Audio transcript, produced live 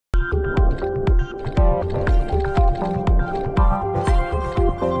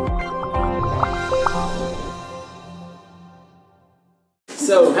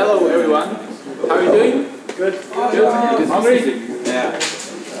So, hello everyone. How are you doing? Good. Good. Hungry? Yeah.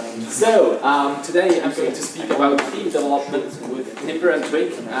 So, today I'm going to speak about theme development with Timber and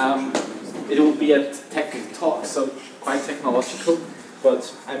Twig. It will be a tech talk, so quite technological,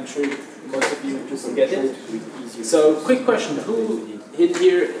 but I'm sure most of you just get it. So, quick question: who in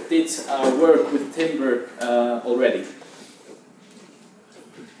here did work with Timber already?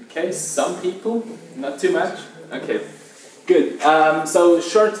 Okay, some people, not too much. Okay, good. So,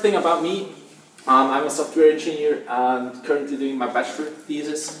 short thing about me. I'm a software engineer and currently doing my bachelor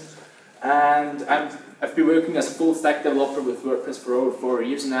thesis. And I've been working as a full stack developer with WordPress for over 4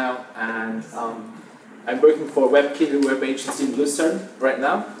 years now. And I'm working for WebKit, a web agency in Lucerne right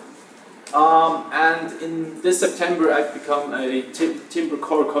now. And in this September, I've become a Timber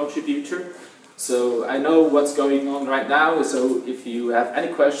core contributor. So I know what's going on right now. So if you have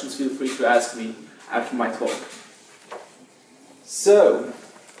any questions, feel free to ask me after my talk. So,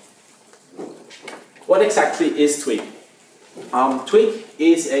 what exactly is Twig? Twig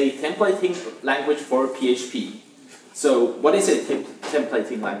is a templating language for PHP. So, what is a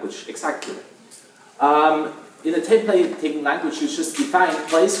templating language exactly? In a templating language, you just define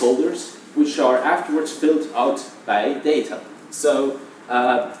placeholders which are afterwards filled out by data. So,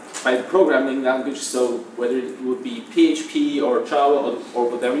 by the programming language, so whether it would be PHP or Java or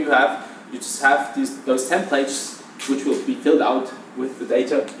whatever you have, you just have those templates which will be filled out with the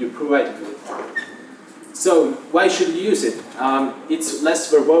data you provided with. So why should you use it? It's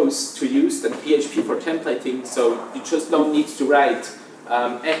less verbose to use than PHP for templating, so you just don't need to write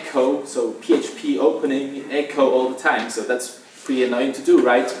echo, so PHP opening, echo all the time, so that's pretty annoying to do,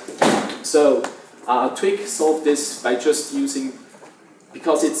 right? So Twig solved this by just using,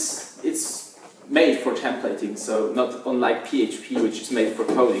 because it's made for templating, so not unlike PHP, which is made for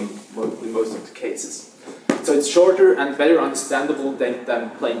coding in most of the cases. So it's shorter and better understandable than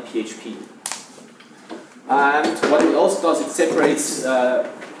plain PHP. And what it also does, it separates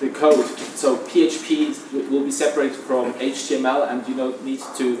the code. So PHP will be separated from HTML, and you don't need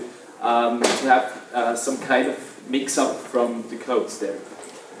to have some kind of mix-up from the codes there.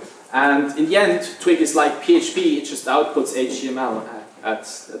 And in the end, Twig is like PHP, it just outputs HTML at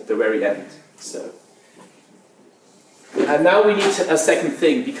the very end. So. And now we need a second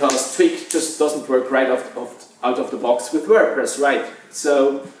thing, because Twig just doesn't work right out of the box with WordPress, right?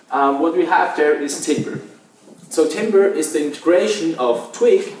 So what we have there is Timber. So Timber is the integration of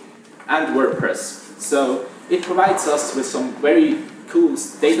Twig and WordPress. So it provides us with some very cool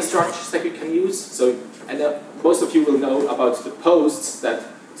data structures that we can use. So most of you will know about the posts,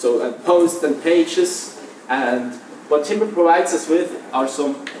 posts and pages. And what Timber provides us with are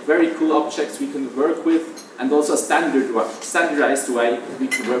some very cool objects we can work with, and also a standardized way we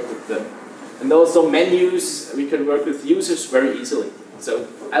can work with them. And also menus, we can work with users very easily. So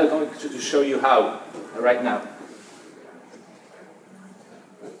I'm going to show you how right now.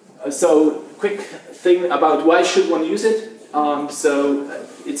 So quick thing about why should one use it. So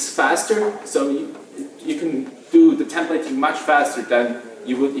it's faster, so you can do the templating much faster than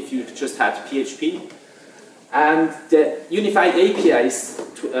you would if you just had PHP. And the unified APIs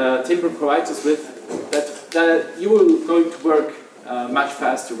Timber provides us with, that you will going to work much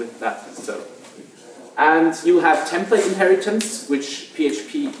faster with that. So, and you have template inheritance, which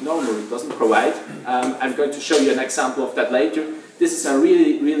PHP normally doesn't provide. I'm going to show you an example of that later. This is a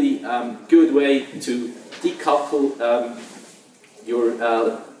really good way to decouple your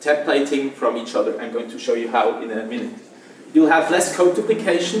templating from each other. I'm going to show you how in a minute. You'll have less code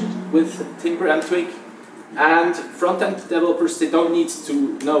duplication with Timber and Twig. And front-end developers, they don't need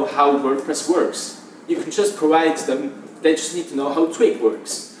to know how WordPress works. You can just provide them, they just need to know how Twig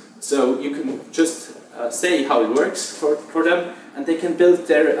works. So you can just say how it works for them, and they can build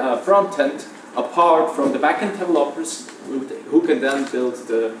their front-end apart from the back-end developers who can then build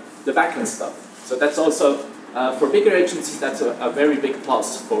the back-end stuff. So that's also, for bigger agencies, that's a very big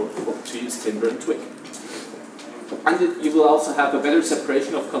plus to use Timber and Twig. And you will also have a better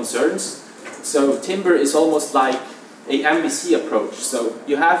separation of concerns. So Timber is almost like a MVC approach. So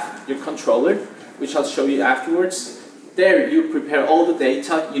you have your controller, which I'll show you afterwards. There you prepare all the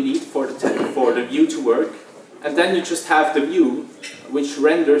data you need for the view to work, and then you just have the view which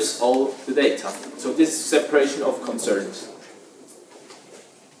renders all the data. So this is separation of concerns.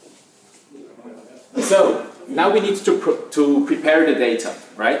 So now we need to prepare the data,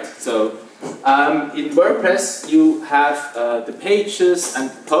 right? So in WordPress you have the pages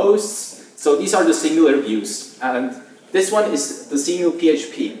and posts. So these are the singular views, and this one is the single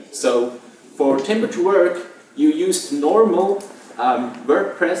PHP. So for Timber to work, you use normal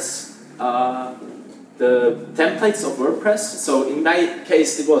WordPress the templates of WordPress. So in my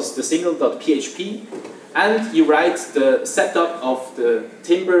case, it was the single.php, and you write the setup of the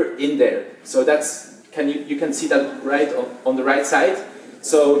Timber in there. So that's you can see that right on the right side.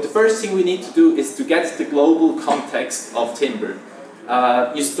 So the first thing we need to do is to get the global context of Timber.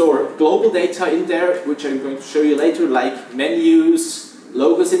 You store global data in there, which I'm going to show you later, like menus,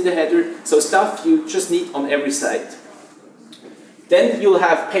 logos in the header, so stuff you just need on every site. Then you'll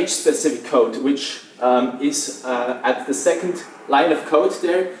have page-specific code, which is at the second line of code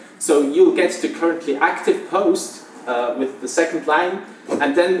there. So you'll get the currently active post with the second line,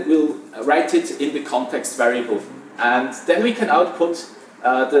 and then we'll write it in the context variable. And then we can output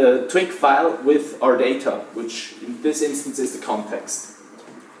the Twig file with our data, which in this instance is the context.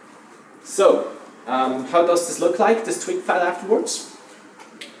 So, how does this look like, this Twig file afterwards?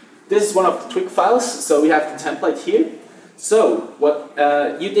 This is one of the Twig files, so we have the template here. So, what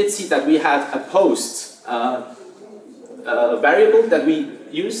you did see that we had a post variable that we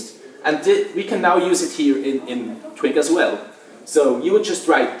used, and we can now use it here in Twig as well. So, you would just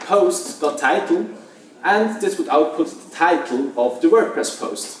write post.title, and this would output the title of the WordPress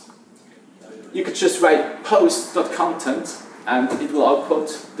post. You could just write post.content, and it will output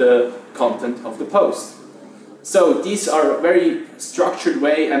the content of the post. So these are a very structured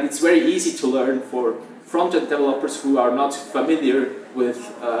way, and it's very easy to learn for front-end developers who are not familiar with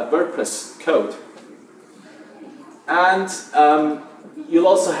WordPress code. And you'll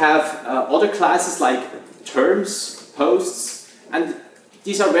also have other classes like terms, posts, and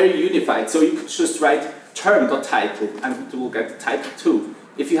these are very unified. So you could just write term.title, and it will get the title too.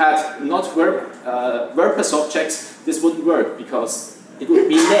 If you had not WordPress objects, this wouldn't work because it would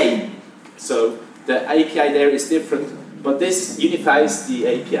be name. So the API there is different, but this unifies the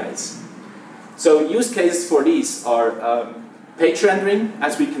APIs. So use cases for these are page rendering,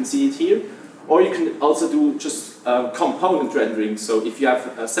 as we can see it here, or you can also do just component rendering. So if you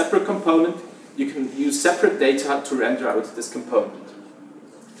have a separate component, you can use separate data to render out this component.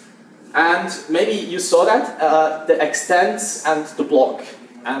 And maybe you saw that, the extents and the block.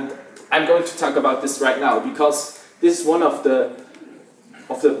 And I'm going to talk about this right now because this is one of the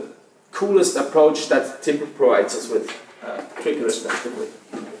coolest approach that Timber provides us with, Twig respectively.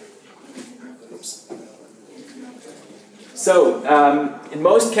 Oops. So, in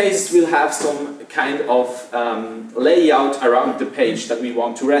most cases we'll have some kind of layout around the page that we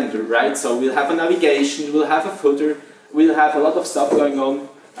want to render, right? So we'll have a navigation, we'll have a footer, we'll have a lot of stuff going on,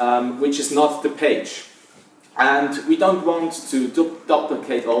 which is not the page. And we don't want to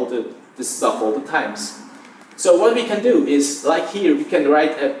duplicate all this stuff all the times. So what we can do is, like here, we can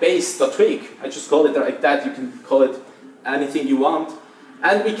write a base.twig. I just call it like that. You can call it anything you want.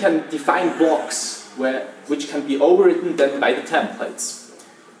 And we can define blocks which can be overwritten then by the templates.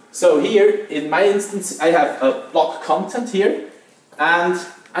 So here, in my instance, I have a block content here. And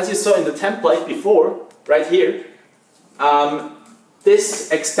as you saw in the template before, right here,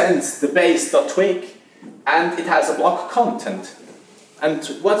 this extends the base.twig, and it has a block content. And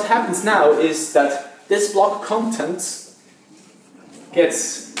what happens now is that this block content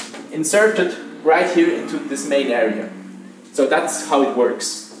gets inserted right here into this main area. So that's how it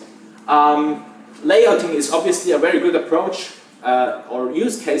works. Layouting is obviously a very good approach or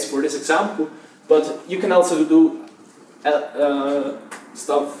use case for this example, but you can also do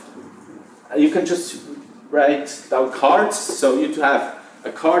stuff. You can just write down cards, so you have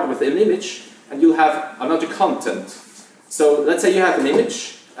a card with an image, and you have another content. So let's say you have an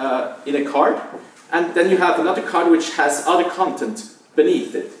image in a card, and then you have another card which has other content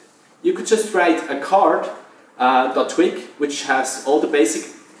beneath it. You could just write a card.twig, which has all the basic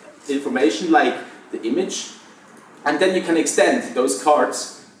information like the image, and then you can extend those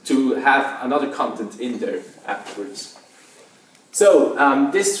cards to have another content in there afterwards. So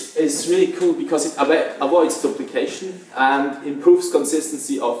this is really cool because it avoids duplication and improves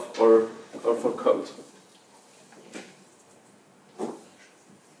consistency of our code.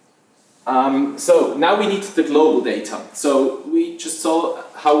 So now we need the global data. So we just saw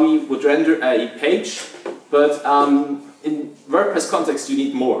how we would render a page, but in WordPress context you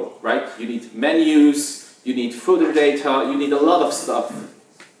need more, right? You need menus, you need footer data, you need a lot of stuff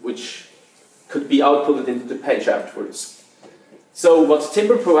which could be outputted into the page afterwards. So what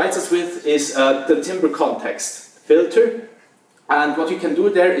Timber provides us with is the Timber context filter, and what you can do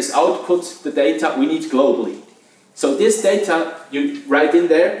there is output the data we need globally. So this data you write in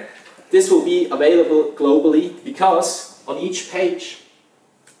there, this will be available globally because on each page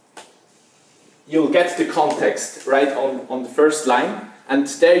you'll get the context right on the first line, and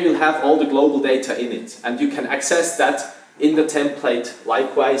there you'll have all the global data in it, and you can access that in the template.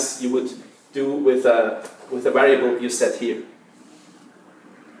 Likewise, you would do with a variable you set here.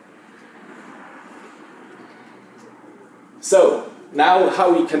 So now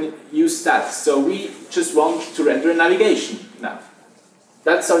how we can use that. So we just want to render a navigation now.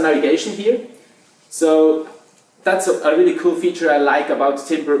 That's our navigation here. So that's a really cool feature I like about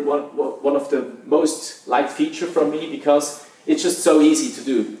Timber, one of the most liked feature from me, because it's just so easy to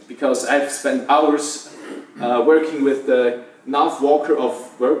do. Because I've spent hours working with the nav walker of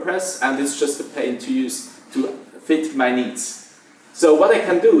WordPress, and it's just a pain to use to fit my needs. So what I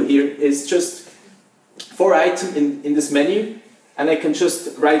can do here is just 4 items in this menu, and I can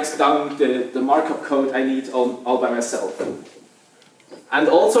just write down the markup code I need all by myself. And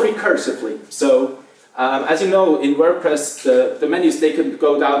also recursively. So as you know, in WordPress, the menus, they can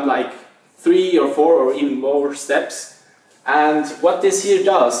go down like 3 or 4 or even more steps. And what this here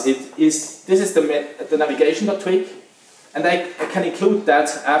does, this is the navigation.twig, and I can include that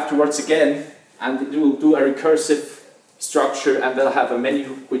afterwards again, and it will do a recursive structure, and I'll have a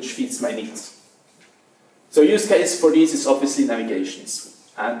menu which fits my needs. So use case for these is obviously navigations,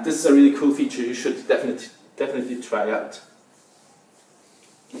 and this is a really cool feature you should definitely try out.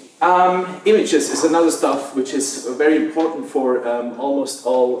 Images is another stuff which is very important for almost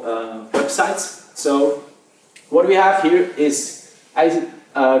all websites. So what we have here is I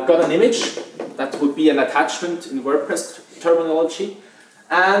got an image that would be an attachment in WordPress terminology,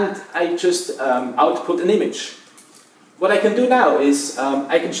 and I just output an image. What I can do now is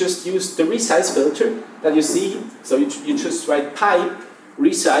I can just use the resize filter that you see. So you just write pipe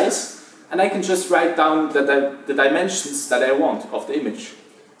resize, and I can just write down the dimensions that I want of the image.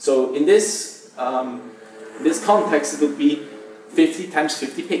 So in this context, it would be 50 times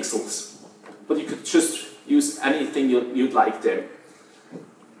 50 pixels. But you could just use anything you'd like there.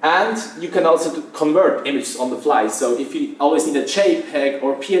 And you can also convert images on the fly. So if you always need a JPEG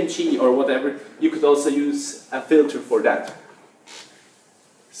or PNG or whatever, you could also use a filter for that.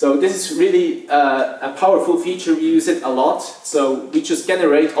 So this is really a powerful feature. We use it a lot. So we just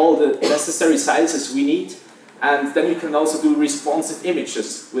generate all the necessary sizes we need. And then you can also do responsive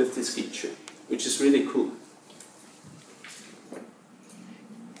images with this feature, which is really cool.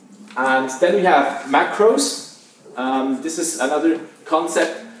 And then we have macros. This is another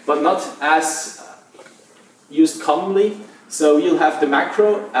concept, but not as used commonly. So you'll have the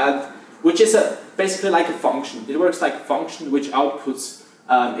macro, which is basically like a function. It works like a function which outputs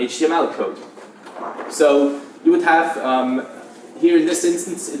HTML code. So you would have, here in this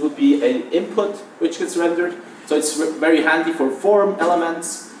instance, it would be an input which gets rendered. So it's very handy for form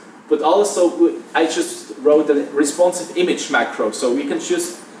elements, but also I just wrote a responsive image macro. So we can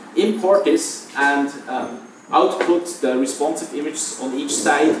just import this and output the responsive images on each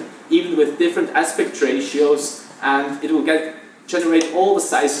side, even with different aspect ratios, and it will generate all the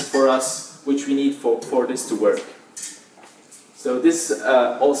sizes for us which we need for this to work. So this is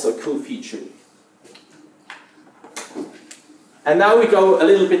also a cool feature. And now we go a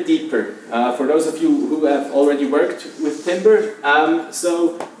little bit deeper, for those of you who have already worked with Timber.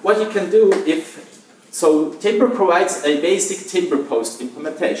 So what you can do so Timber provides a basic Timber post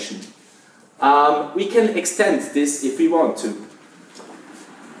implementation. We can extend this if we want to.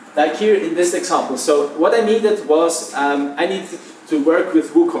 Like here in this example. So what I needed was, I needed to work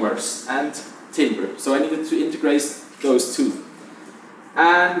with WooCommerce and Timber. So I needed to integrate those two.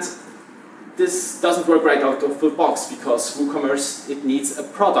 And this doesn't work right out of the box because WooCommerce, it needs a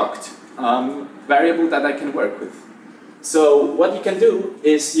product variable that I can work with. So what you can do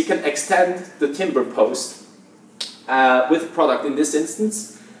is you can extend the Timber post with product in this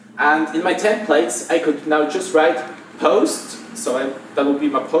instance. And in my templates, I could now just write post, so that would be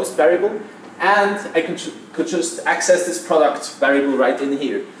my post variable, and I could just access this product variable right in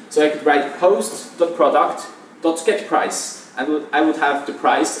here. So I could write post.product.getPrice, and I would have the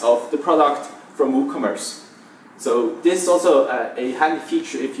price of the product from WooCommerce. So this is also a handy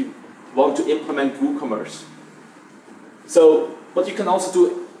feature if you want to implement WooCommerce. So, but you can also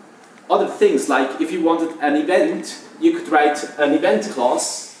do other things, like if you wanted an event, you could write an event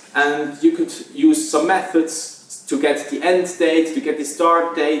clause, and you could use some methods to get the end date, to get the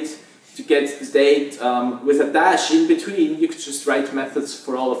start date, to get the date with a dash in between. You could just write methods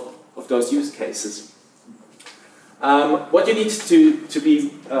for all of those use cases. What you need to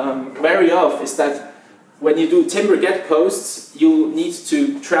be wary of is that when you do Timber get posts, you need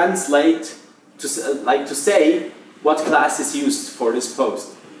to translate to say what class is used for this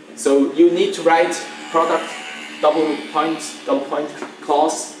post. So you need to write product double point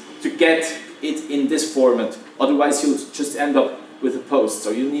clause to get it in this format. Otherwise, you'll just end up with a post. So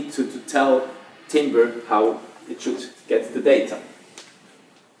you need to tell Timber how it should get the data.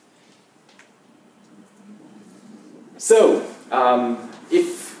 So,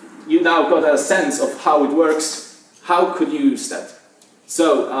 if you now got a sense of how it works, how could you use that?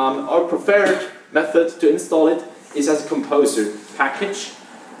 So, our preferred method to install it is as a composer package.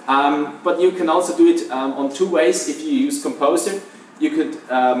 But you can also do it on two ways. If you use Composer, you could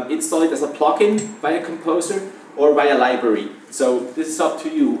install it as a plugin via Composer or via library. So this is up to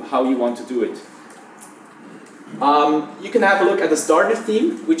you how you want to do it. You can have a look at the starter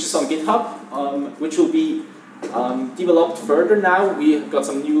theme, which is on GitHub, which will be developed further now. We have got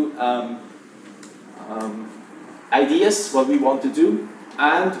some new ideas what we want to do.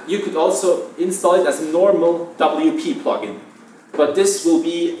 And you could also install it as a normal WP plugin. But this will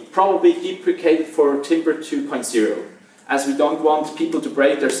be probably deprecated for Timber 2.0, as we don't want people to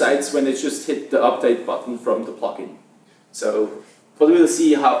break their sites when they just hit the update button from the plugin. So, but we'll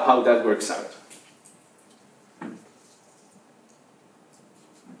see how that works out.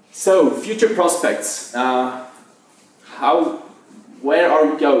 So, future prospects. Where are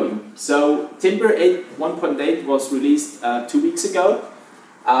we going? So, Timber 1.8 was released 2 weeks ago,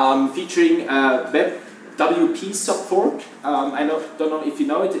 featuring web WP support. I don't know if you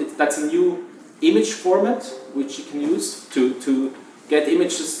know it. That's a new image format which you can use to get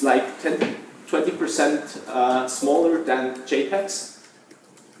images like 10–20% smaller than JPEGs.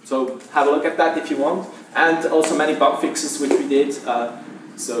 So have a look at that if you want. And also many bug fixes which we did.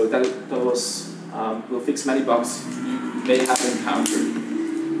 So those will fix many bugs you may have encountered.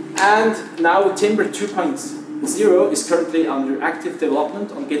 And now Timber 2.0 is currently under active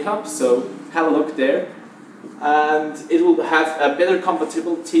development on GitHub. So have a look there. And it will have a better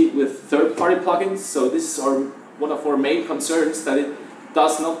compatibility with third-party plugins. So this is one of our main concerns, that it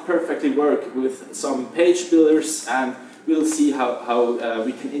does not perfectly work with some page builders, and we'll see how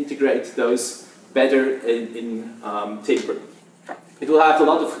we can integrate those better in Timber. It will have a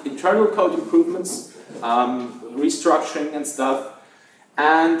lot of internal code improvements, restructuring and stuff,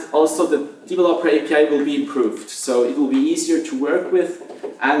 and also the developer API will be improved. So it will be easier to work with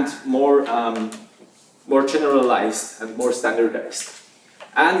and more generalized and more standardized.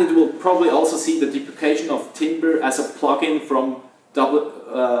 And it will probably also see the deprecation of Timber as a plugin from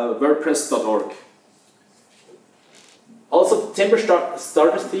WordPress.org. Also, the Timber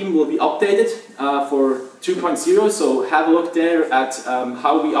starter theme will be updated for 2.0, so have a look there at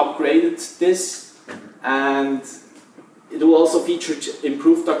how we upgraded this, and it will also feature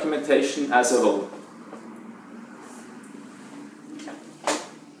improved documentation as a whole.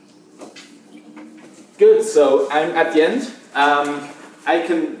 Good, so I'm at the end. I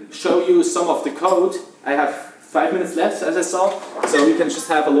can show you some of the code. I have 5 minutes left, as I saw, so we can just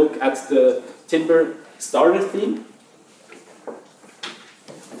have a look at the Timber starter theme.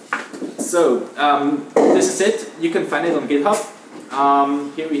 So, this is it. You can find it on GitHub.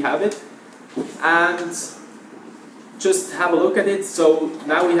 Here we have it. And just have a look at it. So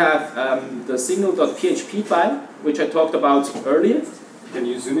now we have the single.php file, which I talked about earlier. Can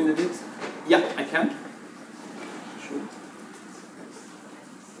you zoom in a bit? Yeah, I can.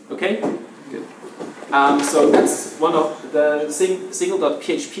 Okay, good. So that's one of the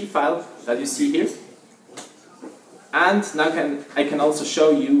single.php file that you see here. And now I can also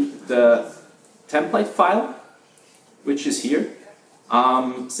show you the template file, which is here,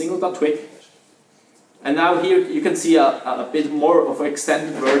 single.twig. And now here you can see a bit more of an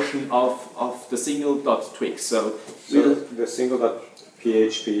extended version of the single.twig. So the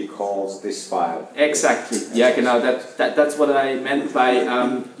single.php calls this file. Exactly. Yeah, genau. That's what I meant by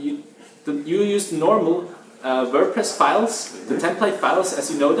you use normal WordPress files, the template files as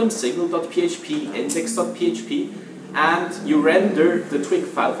you know them, single.php, index.php, and you render the twig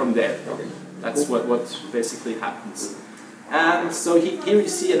file from there. That's what basically happens. And so here you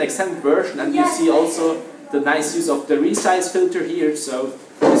see an extended version, and you see also the nice use of the resize filter here. So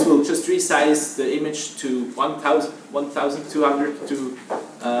this will just resize the image to 1200 to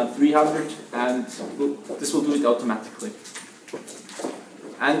 300, and this will do it automatically.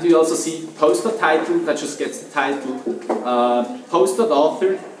 And you also see post.title, that just gets the title,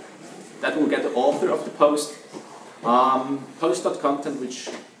 post.author, that will get the author of the post, post.content, which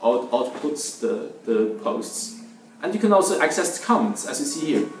outputs the posts. And you can also access the comments, as you see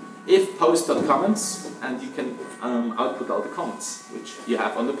here. If post.comments, and you can output all the comments which you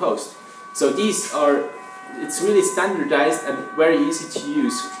have on the post. So these are, it's really standardized and very easy to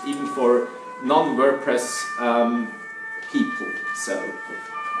use, even for non-WordPress people. So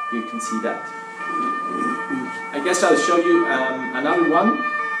you can see that. I guess I'll show you another one.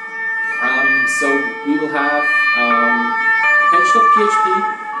 So we will have page.php.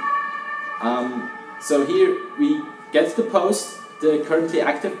 So here we get the post, the currently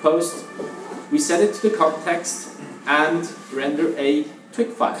active post, we set it to the context, and render a twig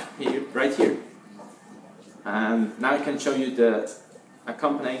file here, right here. And now I can show you the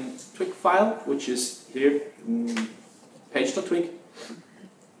accompanying twig file, which is here, page.twig.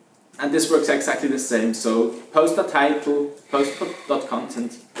 And this works exactly the same. So post.title,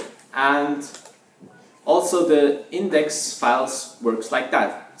 post.content, and also the index files works like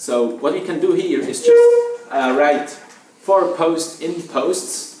that. So what we can do here is just write for post in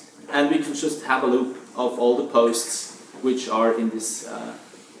posts, and we can just have a loop of all the posts which are in this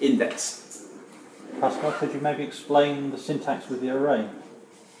index. Pascal, could you maybe explain the syntax with the array?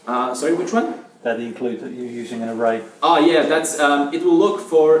 Sorry, which one? That includes that you're using an array. Oh yeah, that's it will look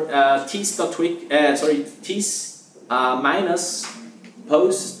for tease.twig. Tease minus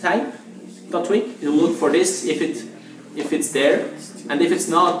post type.twig. It will look for this if it's there, and if it's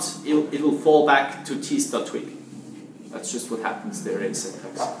not, it will fall back to tease.twig. That's just what happens there in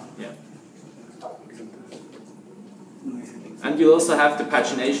syntax. Yeah. And you'll also have the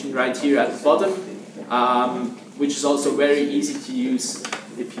pagination right here at the bottom, which is also very easy to use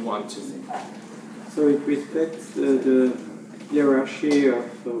if you want to. So it respects the hierarchy of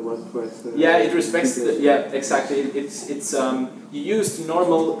WordPress. Yeah, it respects the, yeah, exactly. It's you use the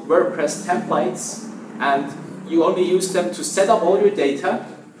normal WordPress templates, and you only use them to set up all your data,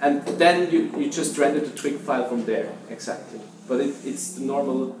 and then you just render the twig file from there. Exactly. But it's the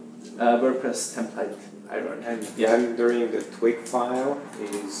normal WordPress template. And rendering the twig file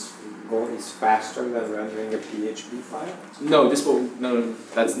is faster than rendering a PHP file? No,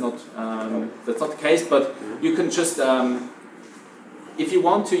 that's not the case. But you can just, if you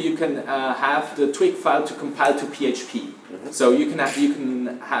want to, you can have the twig file to compile to PHP. So you can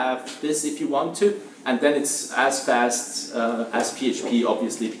have this if you want to, and then it's as fast as PHP,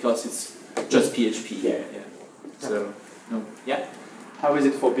 obviously, because it's just PHP. Yeah. So yeah. How is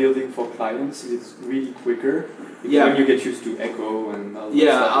it for building for clients? Is it really quicker? Yeah. When you get used to Echo and all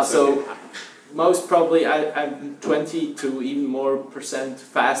yeah, stuff? So most probably I'm 20 to even more %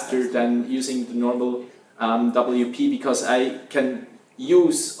 faster than using the normal WP, because I can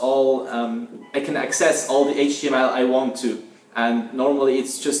use all, I can access all the HTML I want to, and normally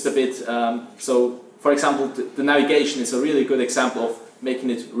it's just a bit, so for example the navigation is a really good example of making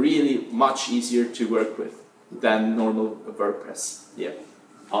it really much easier to work with than normal WordPress. Yeah.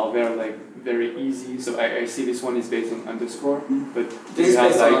 Are they like very easy? So I see this one is based on underscore, but do This you is have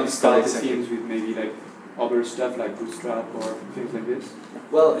based on like underscore, starter exactly. themes with maybe like other stuff like Bootstrap or things like this?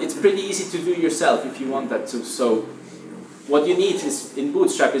 Well, it's pretty easy to do yourself if you want that to. So what you need is in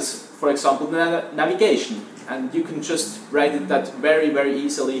Bootstrap is, for example, navigation, and you can just write it that very, very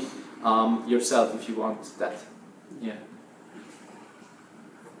easily yourself if you want that. Yeah.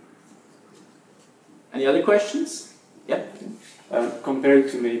 Any other questions? Yeah. Compared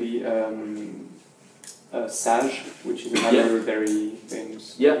to maybe Sage, which is another very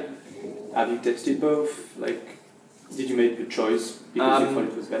famous. Yeah. Have you tested both? Like, did you make the choice because you thought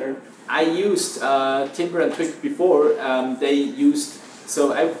it was better? I used Timber and Twig before. They used,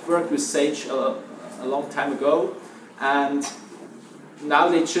 so I worked with Sage a long time ago, and now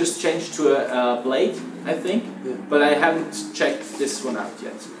they just changed to a blade, I think. Yeah. But I haven't checked this one out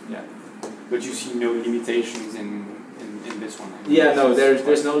yet. Yeah. But you see no limitations in this one? Yeah, no,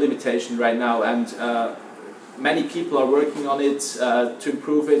 there's no limitation right now, and many people are working on it to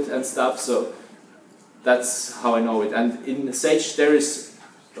improve it and stuff. So that's how I know it. And in Sage there is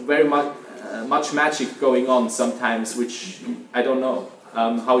very much magic going on sometimes, which I don't know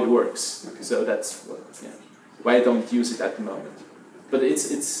how it works. Okay. So that's why I don't use it at the moment. But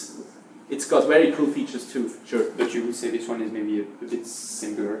it's got very cool features too. Sure. But you would say this one is maybe a bit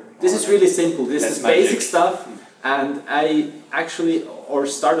simpler. This is really simple. This is magic. basic stuff, and I actually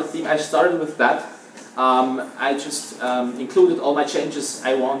started theme. I started with that. I just included all my changes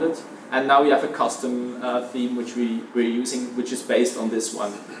I wanted, and now we have a custom theme which we're using, which is based on this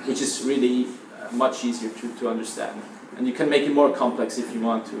one, which is really much easier to understand. And you can make it more complex if you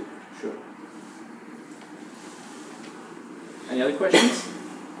want to. Sure. Any other questions?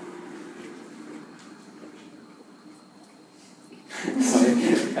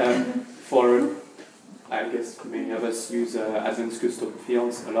 For, I guess many of us use advanced custom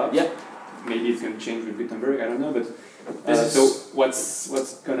fields a lot. Yeah. Maybe it's going to change with Gutenberg, I don't know, but so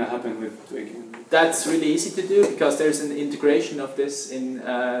what's going to happen with Twig? That's really easy to do because there's an integration of this in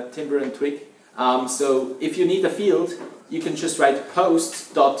Timber and Twig. So if you need a field, you can just write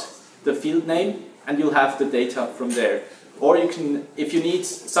post dot the field name, and you'll have the data from there. Or you can, if you need,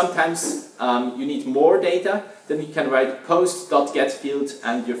 sometimes you need more data, then you can write post.getField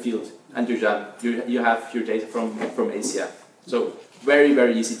and your field, and you're done. You have your data from ACF. So very,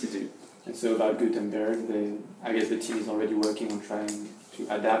 very easy to do. And so about Gutenberg, I guess the team is already working on trying to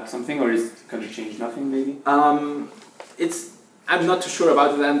adapt something, or is it going to change nothing maybe? I'm not too sure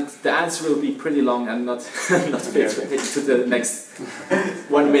about it, and the answer will be pretty long and not fit to the next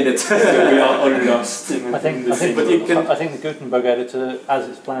 1 minute. So we are all lost. I think the Gutenberg editor, as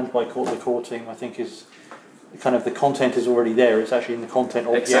it's planned by the core team, I think is kind of the content is already there. It's actually in the content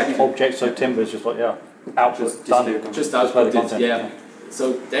object. So Timber is just like output done. Just output it. Yeah.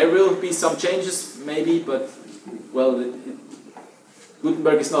 So there will be some changes maybe, but well,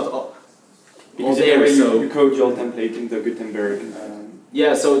 Gutenberg is not all there. So you code your template in the Gutenberg.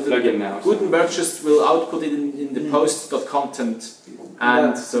 Yeah, so the plugin now. Gutenberg just will output it in the post.content,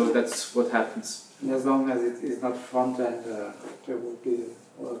 and so that's what happens. As long as it is not front end, there will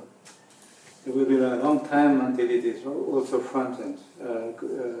be a long time until it is also front end.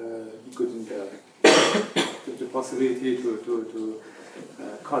 Gutenberg. The possibility to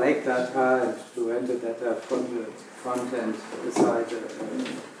collect data and to enter data from the front end side.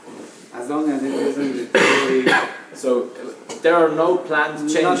 As long as it isn't really. So there are no planned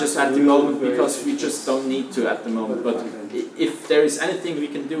changes at the moment because we just don't need to at the moment. But if there is anything we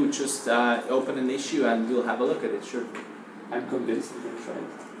can do, just open an issue and we'll have a look at it. Sure. I'm convinced we're going to try it.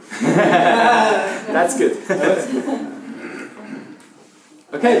 That's good.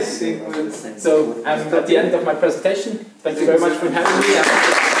 Okay. So I'm at the end of my presentation. Thank you very much for having me.